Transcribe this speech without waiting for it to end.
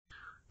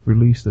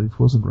release that it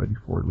wasn't ready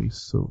for release.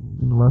 So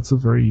lots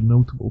of very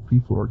notable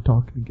people are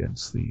talking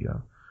against the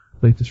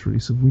latest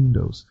release of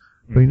Windows.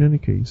 But in any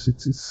case,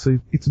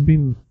 it's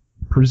been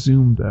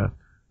presumed that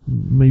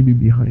maybe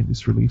behind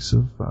this release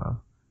of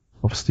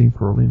Steam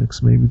for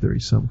Linux, maybe there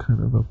is some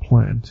kind of a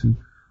plan to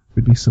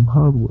release some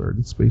hardware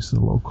that's based on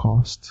a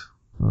low-cost,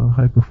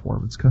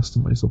 high-performance,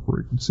 customized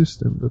operating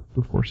system that,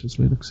 of course, has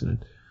Linux in it.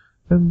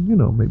 And,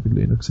 maybe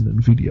Linux and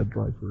NVIDIA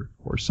driver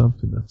or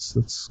something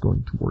that's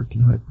going to work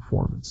in high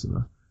performance in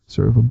a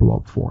sort of a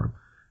blob form.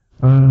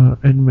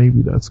 And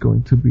maybe that's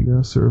going to be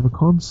a sort of a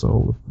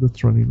console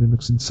that's running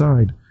Linux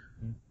inside.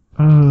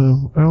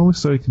 I only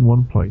saw it in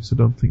one place. I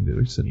don't think there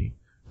is any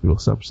real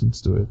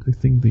substance to it. I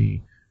think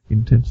the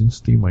intention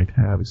Steam might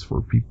have is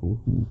for people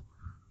who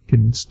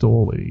can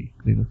install a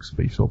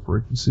Linux-based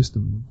operating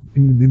system.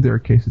 In their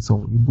case, it's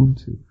only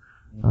Ubuntu.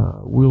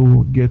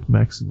 Will get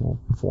maximal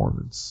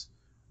performance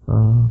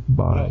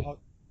by.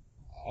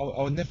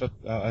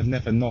 I'd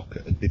never knock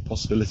at the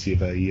possibility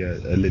of a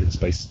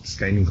Linux-based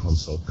gaming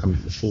console coming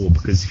to the fore,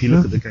 because if you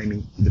look at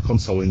the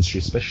console industry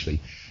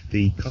especially,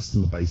 the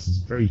customer base is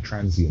very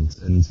transient.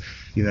 And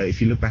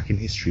if you look back in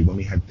history, when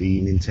we had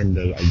the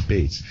Nintendo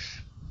 8-bit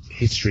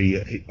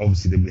history,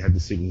 obviously then we had the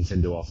Super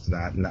Nintendo after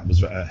that, and that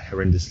was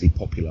horrendously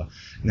popular.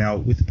 Now,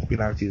 with the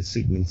popularity of the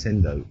Super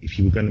Nintendo, if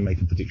you were going to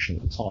make a prediction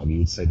at the time, you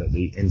would say that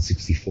the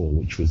N64,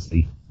 which was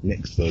the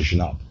next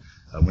version up,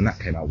 when that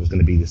came out, was going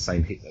to be the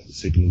same hit that the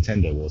Super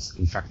Nintendo was.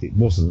 In fact, it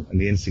wasn't, and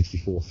the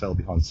N64 fell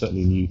behind,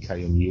 certainly in the UK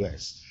and the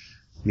US.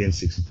 The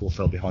N64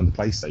 fell behind the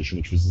PlayStation,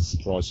 which was a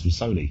surprise from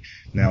Sony.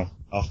 Now,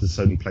 after the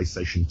Sony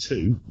PlayStation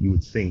 2, you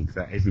would think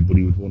that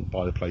everybody would want to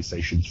buy the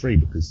PlayStation 3,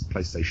 because the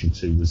PlayStation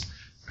 2 was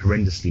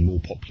horrendously more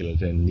popular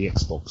than the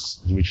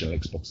original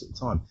Xbox at the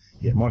time.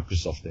 Yet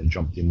Microsoft then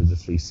jumped in with the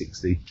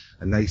 360,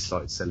 and they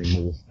started selling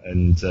more,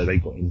 and they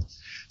got in.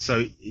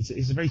 So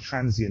it's a very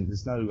transient.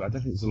 I don't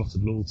think there's a lot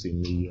of loyalty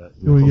in the.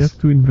 You have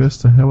to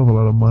invest a hell of a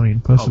lot of money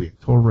and possibly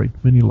tolerate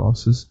many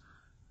losses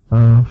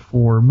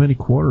for many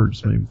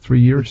quarters, maybe 3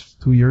 years,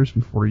 2 years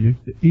before you,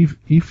 if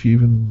you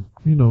even,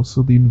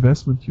 so the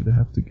investment you'd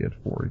have to get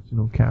for it,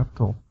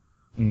 capital,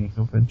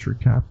 venture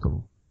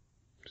capital.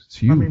 It's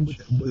huge. I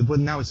mean, but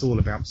now it's all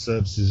about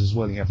services as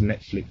well. You have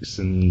Netflix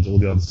and all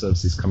the other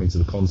services coming to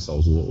the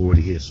consoles, or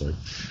already here, sorry.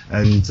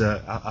 And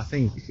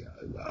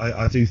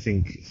I do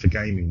think for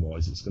gaming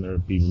wise, it's going to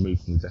be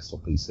removed from the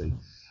desktop PC.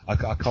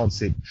 I can't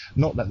see it.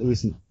 Not that there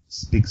isn't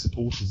big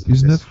supporters.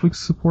 Is Netflix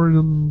supported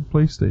on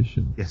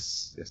PlayStation?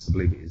 Yes, I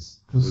believe it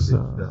is.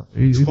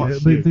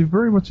 They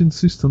very much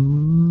insist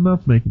on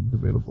not making it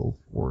available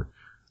for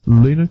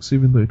Linux,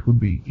 even though it would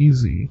be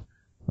easy.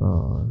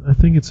 I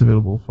think it's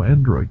available for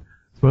Android.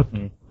 But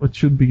it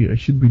should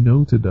be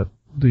noted that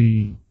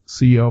the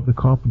CEO of the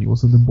company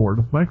was on the board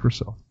of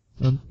Microsoft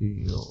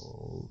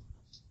until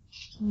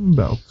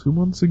about 2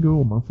 months ago,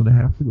 a month and a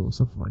half ago,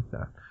 something like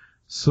that.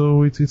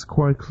 So it's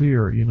quite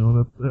clear,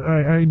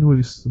 that I know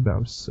this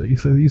about.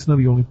 He's not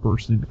the only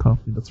person in the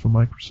company that's from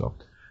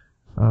Microsoft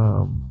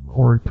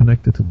or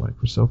connected to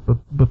Microsoft,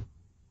 but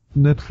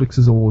Netflix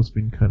has always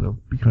been kind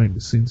of behind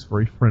the scenes,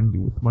 very friendly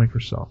with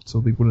Microsoft, so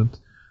they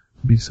wouldn't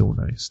be so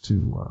nice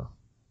to.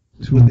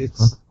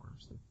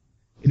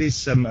 It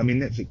is.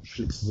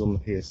 Netflix is on the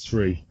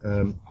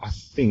PS3. I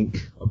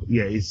think,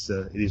 it is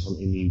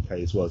in the UK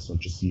as well. It's not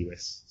just the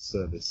US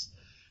service.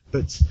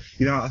 But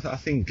I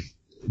think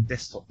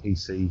desktop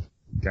PC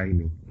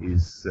gaming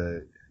is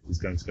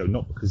going to go,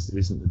 not because there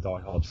isn't the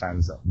die-hard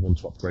fans that want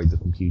to upgrade the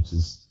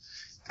computers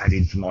ad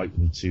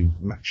infinitum to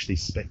match the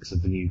specs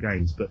of the new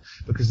games, but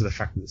because of the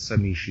fact that there's so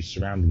many issues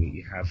surrounding it.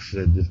 You have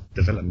the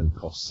development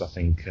costs, I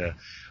think,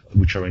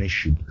 which are an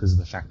issue because of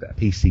the fact that a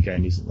PC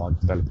game isn't like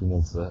developing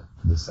one for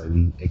the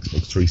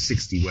Xbox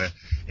 360, where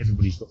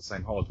everybody's got the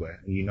same hardware,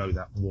 and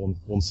that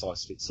one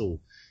size fits all.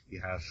 You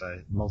have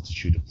a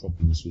multitude of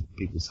problems with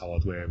people's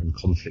hardware and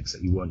conflicts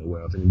that you weren't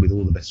aware of, and with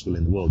all the best will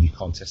in the world, you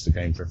can't test a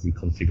game for every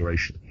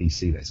configuration of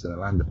PC that it's going to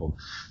land upon.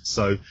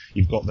 So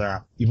you've got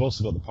that. You've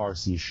also got the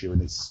piracy issue,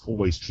 and it's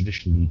always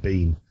traditionally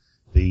been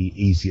the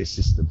easiest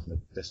system, the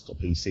desktop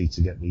PC,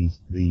 to get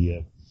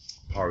the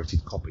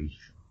pirated copy,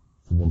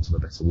 for want of a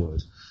better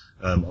word,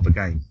 of a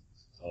game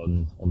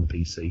on the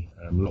PC.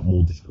 A lot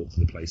more difficult for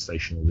the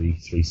PlayStation or the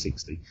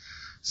 360.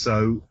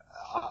 So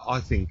I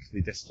think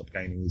the desktop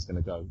gaming is going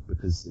to go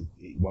because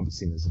it won't be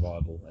seen as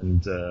viable,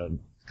 and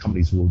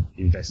companies will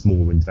invest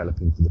more in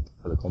developing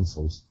for the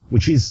consoles,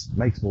 which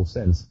makes more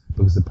sense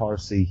because the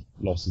piracy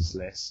loss is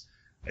less,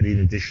 and in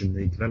addition,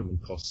 the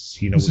development costs.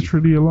 Is it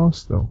really a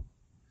loss, though?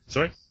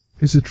 Sorry?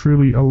 Is it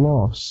really a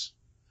loss?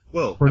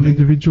 Well, for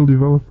individual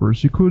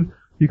developers,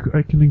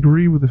 I can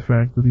agree with the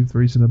fact that if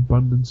there is an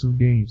abundance of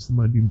games, there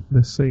might be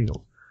less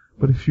sales.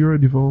 But if you're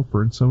a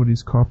developer and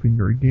somebody's copying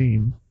your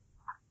game,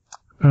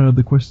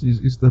 the question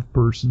is that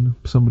person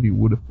somebody who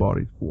would have bought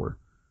it for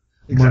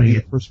money in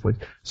the first place?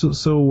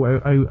 So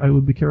I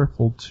would be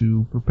careful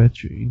to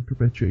perpetuating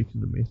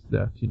the myth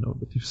that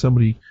that if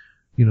somebody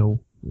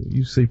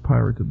you say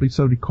pirated, but if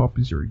somebody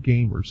copies your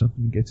game or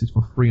something and gets it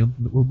for free on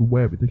the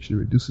web, it actually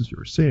reduces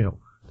your sale.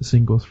 The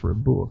same goes for a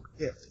book.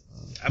 Yeah.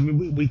 I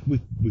mean,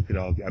 we could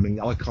argue. I mean,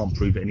 I can't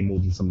prove it any more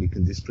than somebody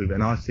can disprove it,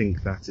 and I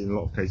think that in a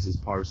lot of cases,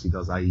 piracy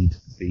does aid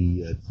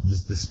the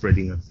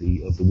spreading of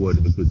the word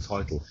of a good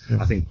title.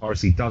 Yeah. I think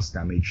piracy does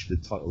damage the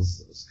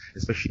titles,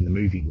 especially in the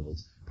movie world.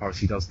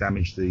 Piracy does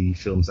damage the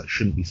films that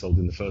shouldn't be sold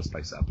in the first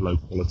place, that are below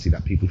quality,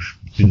 that people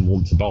didn't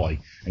want to buy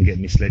and get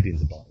misled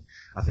into buying.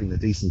 I think the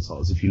decent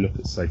titles, if you look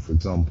at, say, for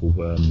example,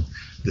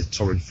 the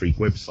Torrent Freak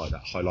website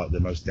that highlight the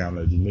most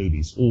downloaded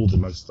movies, all the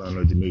most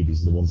downloaded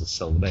movies are the ones that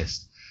sell the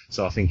best.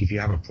 So I think if you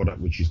have a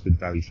product which is good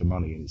value for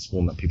money and it's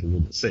one that people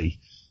wouldn't see,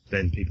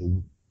 then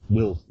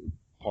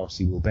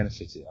piracy will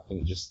benefit it. I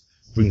think it just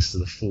brings to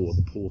the fore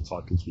the poor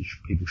titles which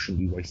people shouldn't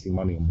be wasting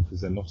money on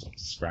because they're not up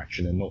to scratch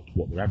and they're not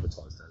what they're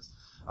advertised as.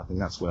 I think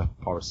that's where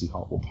piracy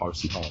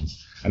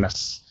harms. And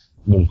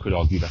one could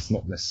argue that's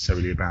not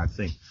necessarily a bad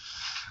thing.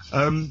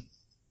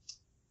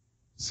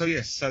 So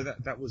yes, so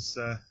that was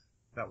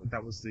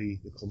the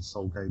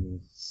console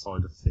gaming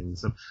side of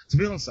things. To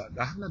be honest,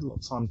 I haven't had a lot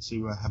of time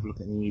to have a look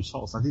at any new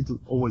titles. I did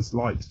always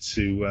like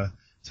to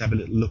have a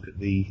little look at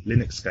the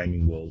Linux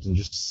gaming world and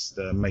just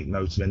make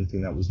note of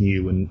anything that was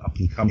new and up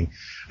and coming.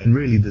 And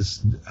really,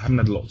 I haven't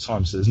had a lot of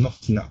time, so there's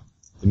nothing that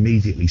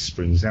immediately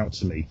springs out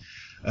to me.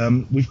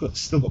 We've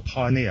still got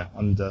Pioneer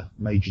under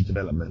major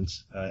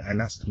development, and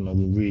that's coming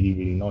on really,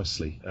 really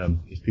nicely.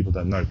 If people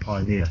don't know,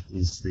 Pioneer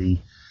is the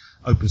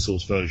open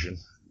source version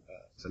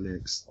for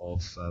Linux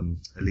of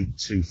Elite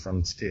 2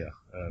 Frontier,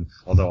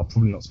 although I'm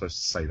probably not supposed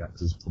to say that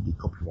because there's probably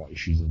copyright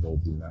issues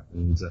involved in that.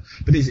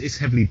 But it's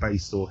heavily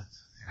based or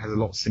has a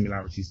lot of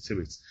similarities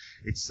to it.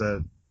 It's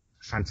a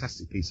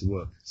fantastic piece of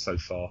work so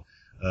far.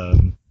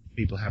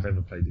 People have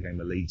ever played the game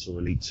Elite or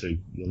Elite 2,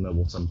 you'll know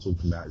what I'm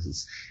talking about.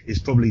 It's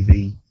probably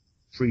the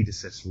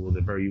predecessor or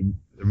the very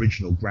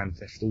original Grand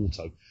Theft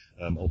Auto,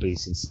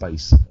 albeit in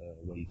space,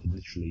 where you could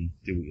literally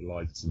do what you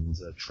liked and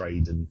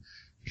trade and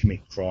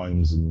commit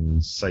crimes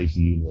and save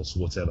the universe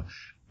or whatever.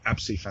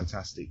 Absolutely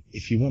fantastic.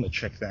 If you want to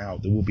check that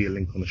out, there will be a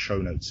link on the show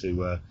note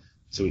to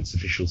its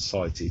official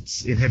site.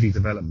 It's in heavy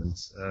development.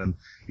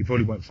 You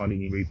probably won't find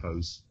any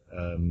repos,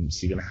 so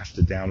you're going to have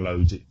to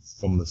download it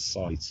from the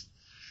site.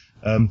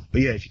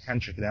 But yeah, if you can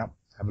check it out,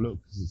 have a look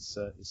because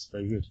it's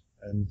very good.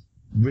 And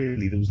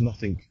really, there was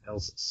nothing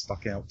else that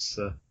stuck out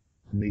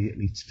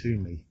immediately to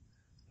me.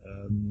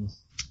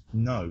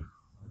 No,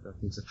 I don't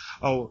think so.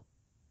 Oh,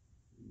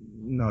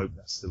 no,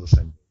 that's still the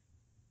same.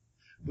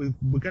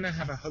 We're going to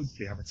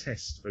hopefully have a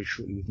test very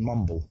shortly with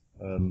Mumble,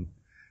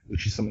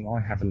 which is something I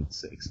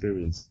haven't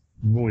experienced.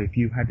 Roy, have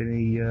you had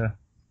any?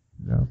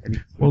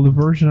 Well, the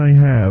version I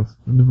have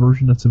and the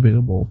version that's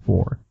available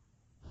for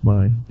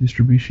my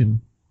distribution,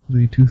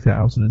 the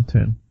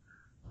 2010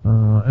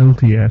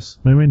 LTS.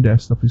 My main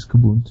desktop is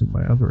Ubuntu.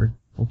 My other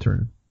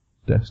alternate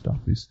desktop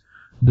is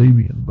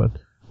Debian. But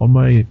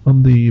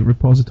on the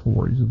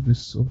repositories of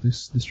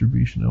this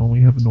distribution, I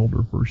only have an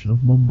older version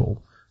of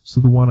Mumble. So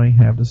the one I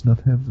have does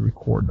not have the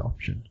record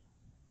option.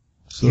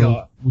 So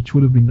yeah. Which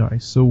would have been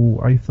nice.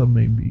 So I thought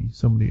maybe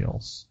somebody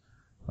else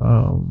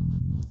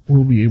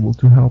will be able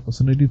to help us.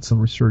 And I did some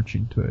research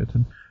into it.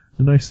 And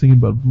the nice thing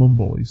about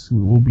Mumble is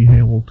we will be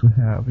able to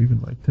have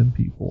even like 10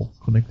 people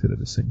connected at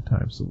the same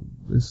time. So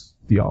there's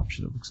the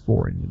option of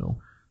exploring,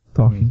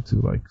 talking to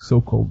like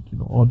so-called,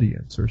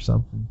 audience or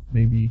something.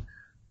 Maybe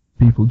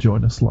people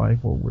join us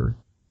live while we're,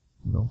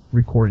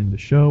 recording the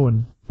show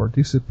and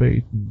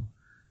participate and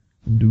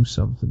do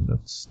something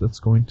that's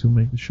going to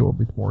make the show a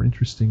bit more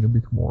interesting, a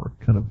bit more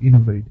kind of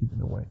innovative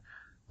in a way.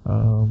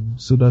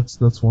 So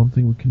that's one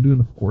thing we can do,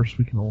 and of course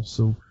we can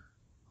also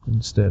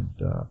instead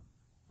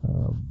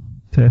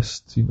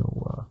test.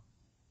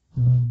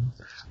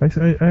 I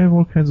have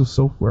all kinds of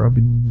software I've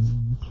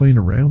been playing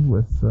around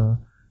with.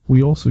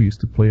 We also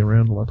used to play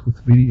around a lot with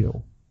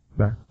video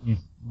back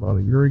about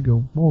a year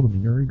ago, more than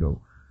a year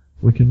ago.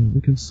 We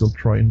can still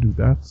try and do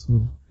that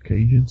on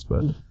occasions,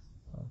 but.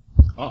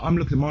 I'm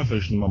looking at my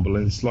version of Mumble,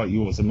 and it's like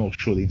yours. I'm not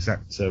sure the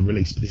exact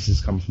release, but this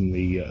has come from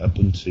the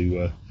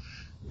Ubuntu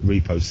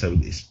repo, so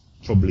it's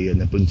probably an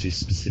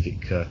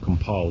Ubuntu-specific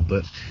compile.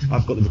 But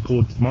I've got the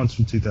record. Mine's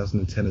from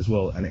 2010 as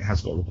well, and it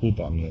has got a record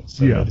button in it.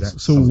 So yeah,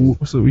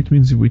 so it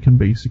means we can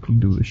basically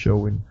do the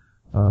show in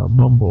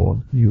Mumble,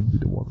 and you'll be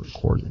the one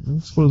recording. I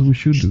suppose we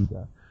should do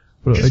that.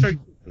 But just very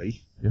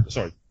quickly. Yeah.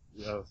 Sorry,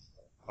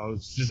 I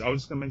was just going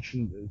to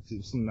mention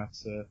something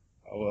that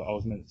I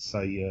was meant to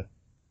say.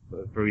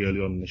 Very early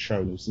on in the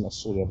show, and it was something I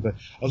saw the other day.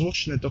 I was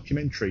watching a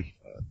documentary,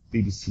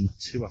 BBC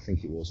 2, I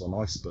think it was, on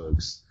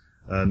icebergs.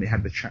 It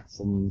had the chap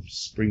from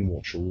Spring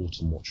Watch or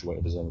Autumn Watch or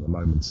whatever's on at the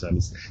moment.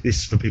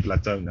 This, for people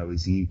that don't know,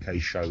 is a UK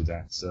show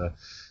that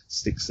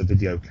sticks a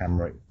video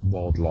camera at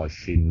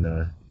wildlife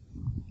in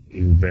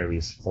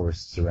various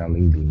forests around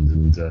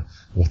England and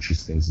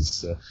watches things.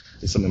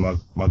 It's something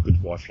my good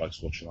wife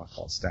likes watching. I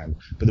can't stand.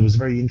 But there was a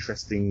very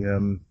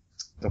interesting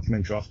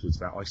documentary afterwards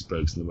about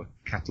icebergs, and they were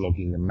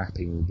cataloguing and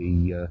mapping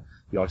the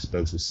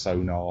icebergs with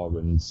sonar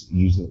and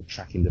using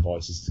tracking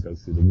devices to go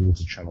through the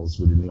water channels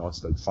within the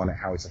iceberg to find out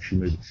how it's actually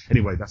moving.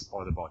 Anyway, that's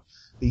by the by.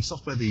 The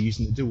software they're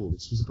using to do all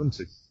this was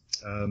Ubuntu.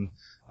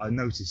 I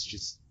noticed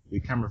just the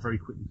camera very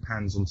quickly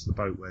pans onto the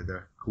boat where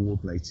they're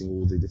coordinating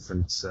all the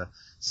different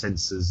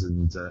sensors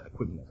and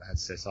equipment that they had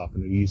set up,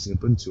 and they're using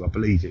Ubuntu. I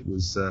believe it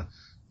was, I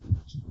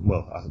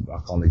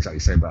can't exactly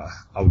say, but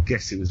I would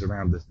guess it was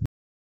around the